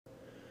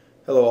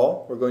Hello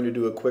all, we're going to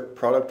do a quick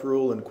product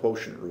rule and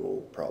quotient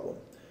rule problem.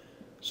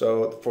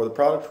 So for the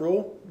product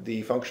rule,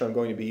 the function I'm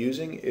going to be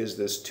using is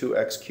this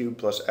 2x cubed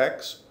plus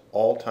x,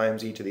 all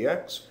times e to the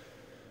x.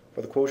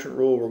 For the quotient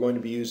rule, we're going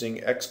to be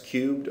using x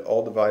cubed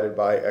all divided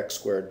by x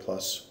squared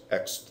plus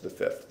x to the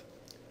fifth.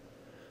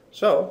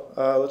 So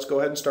let's go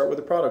ahead and start with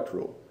the product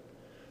rule.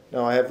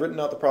 Now I have written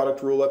out the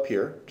product rule up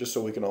here, just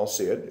so we can all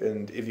see it.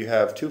 And if you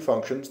have two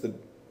functions, the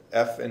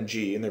f and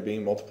g, and they're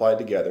being multiplied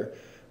together,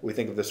 we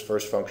think of this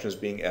first function as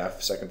being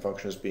f, second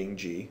function as being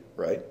g,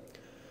 right?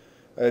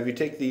 If you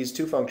take these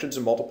two functions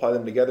and multiply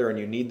them together and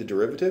you need the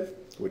derivative,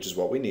 which is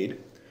what we need,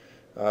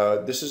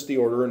 this is the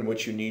order in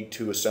which you need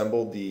to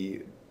assemble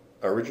the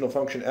original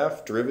function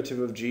f, derivative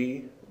of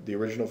g, the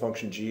original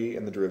function g,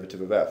 and the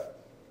derivative of f.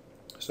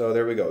 So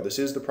there we go. This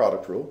is the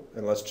product rule,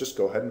 and let's just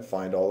go ahead and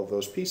find all of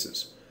those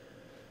pieces.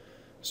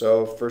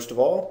 So first of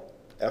all,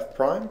 f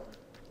prime,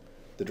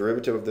 the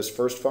derivative of this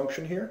first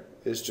function here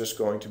is just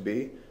going to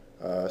be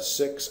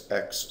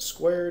 6x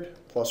squared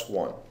plus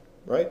 1,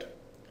 right?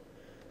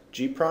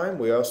 G prime,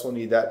 we also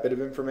need that bit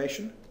of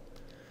information.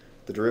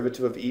 The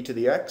derivative of e to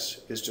the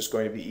x is just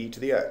going to be e to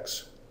the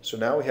x. So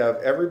now we have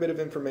every bit of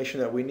information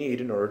that we need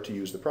in order to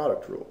use the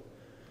product rule.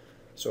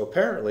 So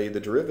apparently the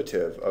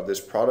derivative of this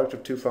product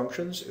of two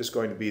functions is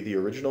going to be the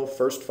original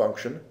first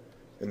function,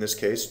 in this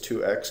case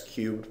 2x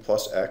cubed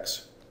plus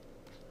x,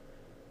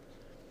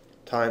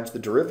 times the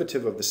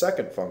derivative of the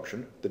second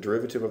function. The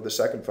derivative of the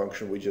second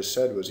function we just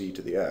said was e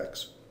to the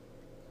x,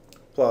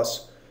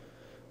 plus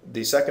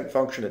the second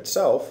function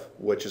itself,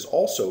 which is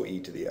also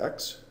e to the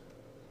x,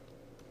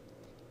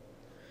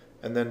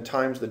 and then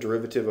times the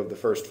derivative of the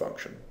first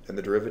function. And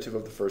the derivative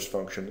of the first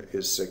function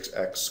is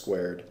 6x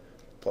squared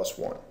plus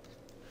 1.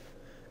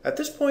 At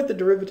this point, the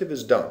derivative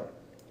is done.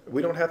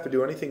 We don't have to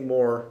do anything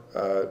more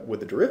with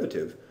the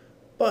derivative,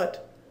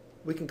 but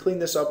we can clean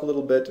this up a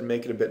little bit and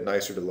make it a bit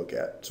nicer to look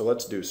at. So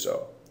let's do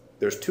so.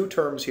 There's two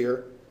terms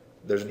here.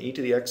 There's an e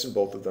to the x in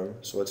both of them,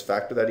 so let's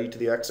factor that e to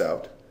the x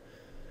out.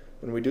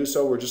 When we do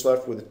so, we're just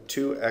left with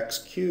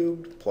 2x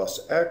cubed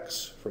plus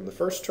x from the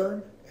first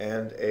term,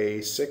 and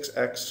a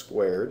 6x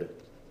squared,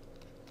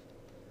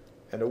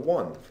 and a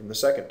 1 from the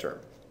second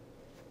term.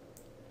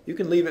 You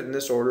can leave it in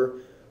this order.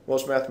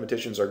 Most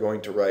mathematicians are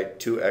going to write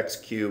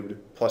 2x cubed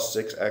plus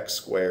 6x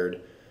squared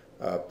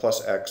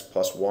plus x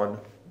plus 1.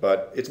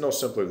 But it's no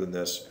simpler than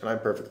this, and I'm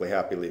perfectly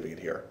happy leaving it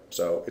here.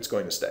 So it's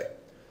going to stay.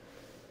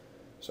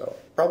 So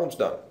problem's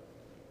done.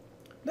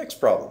 Next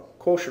problem,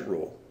 quotient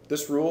rule.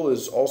 This rule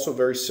is also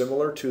very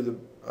similar to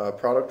the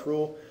product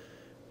rule.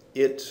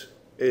 It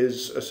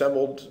is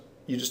assembled,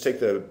 you just take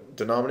the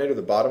denominator,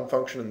 the bottom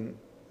function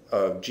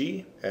of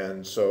g,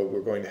 and so we're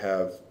going to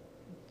have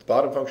the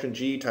bottom function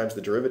g times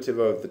the derivative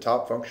of the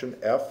top function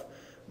f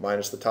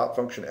minus the top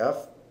function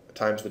f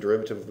times the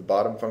derivative of the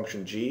bottom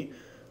function g,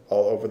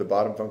 all over the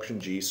bottom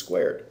function g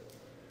squared.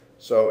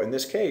 So in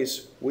this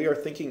case, we are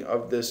thinking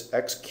of this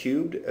x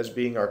cubed as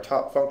being our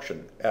top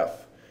function,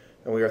 f,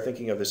 and we are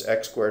thinking of this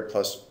x squared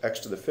plus x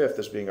to the fifth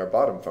as being our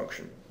bottom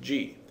function,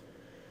 g.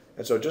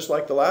 And so just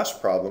like the last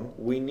problem,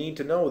 we need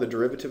to know the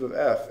derivative of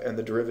f and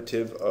the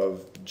derivative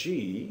of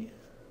g.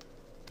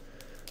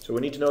 So we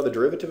need to know the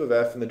derivative of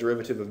f and the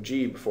derivative of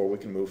g before we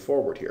can move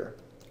forward here.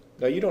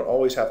 Now you don't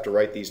always have to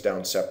write these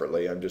down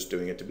separately, I'm just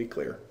doing it to be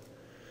clear.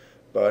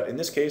 But in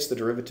this case, the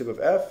derivative of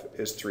f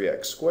is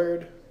 3x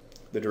squared.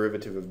 The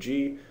derivative of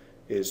g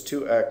is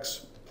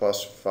 2x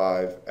plus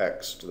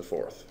 5x to the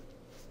fourth.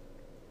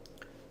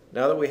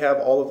 Now that we have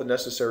all of the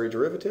necessary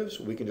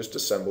derivatives, we can just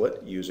assemble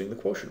it using the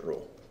quotient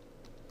rule.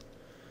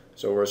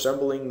 So we're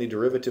assembling the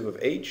derivative of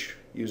h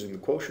using the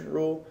quotient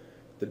rule.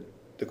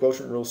 The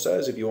quotient rule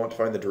says if you want to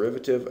find the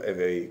derivative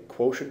of a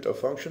quotient of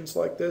functions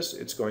like this,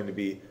 it's going to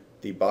be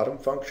the bottom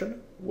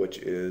function, which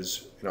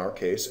is, in our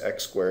case,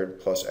 x squared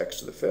plus x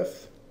to the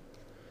fifth,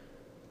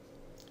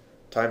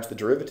 times the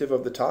derivative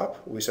of the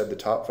top. We said the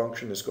top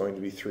function is going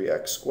to be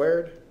 3x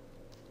squared,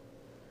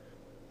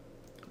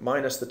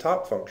 minus the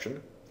top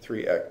function,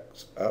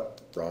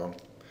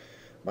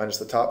 minus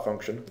the top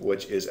function,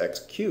 which is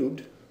x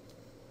cubed,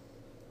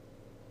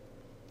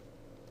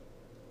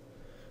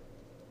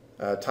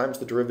 times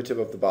the derivative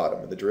of the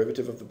bottom. And the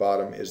derivative of the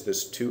bottom is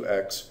this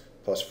 2x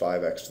plus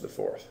 5x to the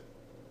fourth.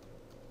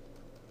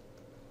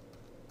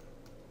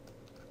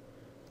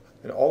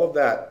 And all of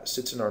that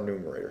sits in our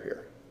numerator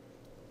here.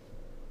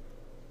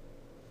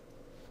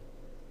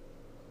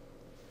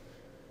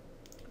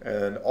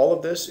 And all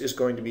of this is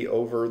going to be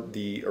over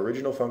the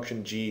original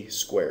function g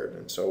squared.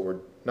 And so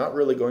we're not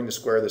really going to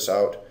square this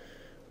out.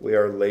 We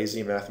are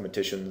lazy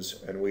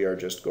mathematicians, and we are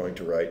just going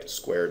to write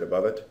squared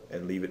above it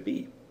and leave it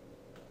be.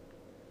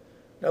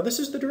 Now this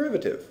is the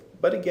derivative,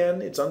 but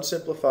again, it's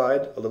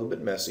unsimplified, a little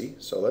bit messy,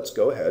 so let's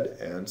go ahead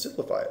and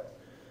simplify it.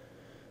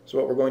 So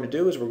what we're going to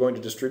do is we're going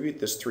to distribute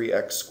this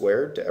 3x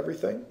squared to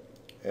everything,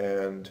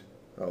 and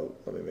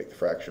let me make the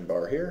fraction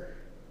bar here.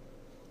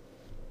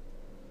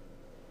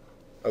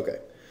 Okay.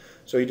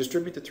 So you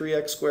distribute the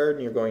 3x squared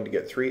and you're going to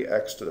get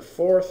 3x to the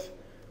fourth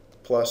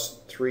plus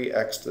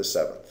 3x to the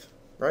seventh,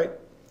 right?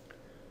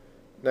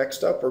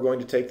 Next up, we're going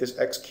to take this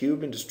x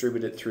cubed and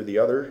distribute it through the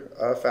other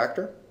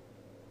factor.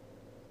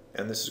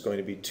 And this is going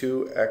to be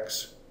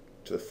 2x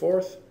to the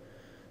fourth,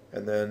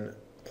 and then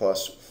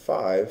plus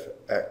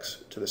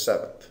 5x to the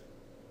seventh.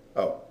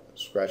 Oh,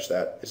 scratch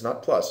that. It's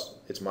not plus,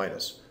 it's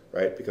minus,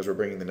 right? Because we're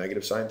bringing the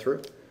negative sign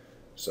through.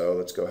 So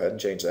let's go ahead and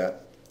change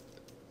that.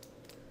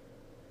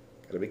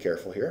 Got to be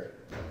careful here.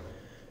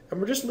 And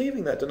we're just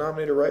leaving that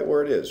denominator right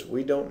where it is.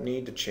 We don't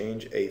need to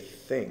change a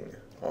thing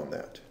on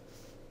that.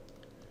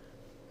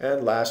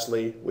 And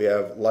lastly, we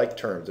have like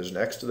terms. There's an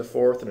x to the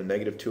fourth and a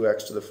negative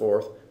 2x to the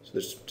fourth. So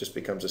this just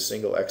becomes a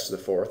single x to the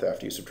fourth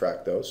after you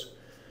subtract those.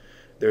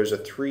 There's a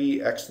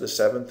 3x to the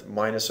seventh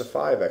minus a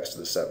 5x to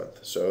the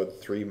seventh. So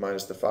 3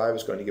 minus the 5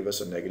 is going to give us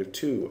a negative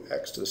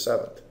 2x to the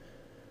seventh.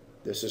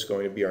 This is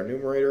going to be our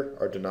numerator.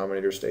 Our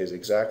denominator stays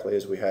exactly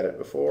as we had it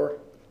before.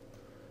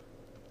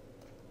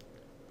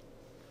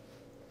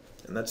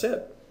 And that's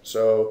it.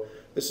 So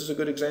this is a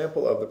good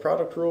example of the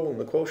product rule and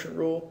the quotient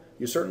rule.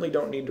 You certainly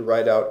don't need to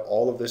write out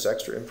all of this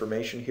extra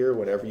information here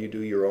whenever you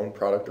do your own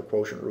product or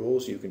quotient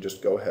rules. You can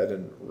just go ahead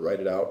and write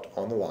it out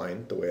on the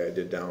line the way I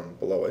did down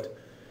below it.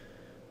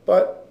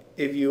 But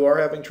if you are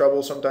having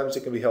trouble, sometimes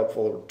it can be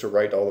helpful to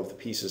write all of the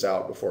pieces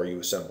out before you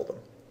assemble them.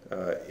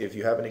 If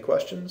you have any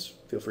questions,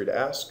 feel free to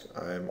ask.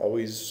 I'm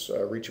always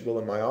reachable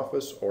in my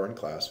office or in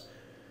class.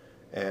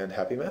 And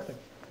happy mathing.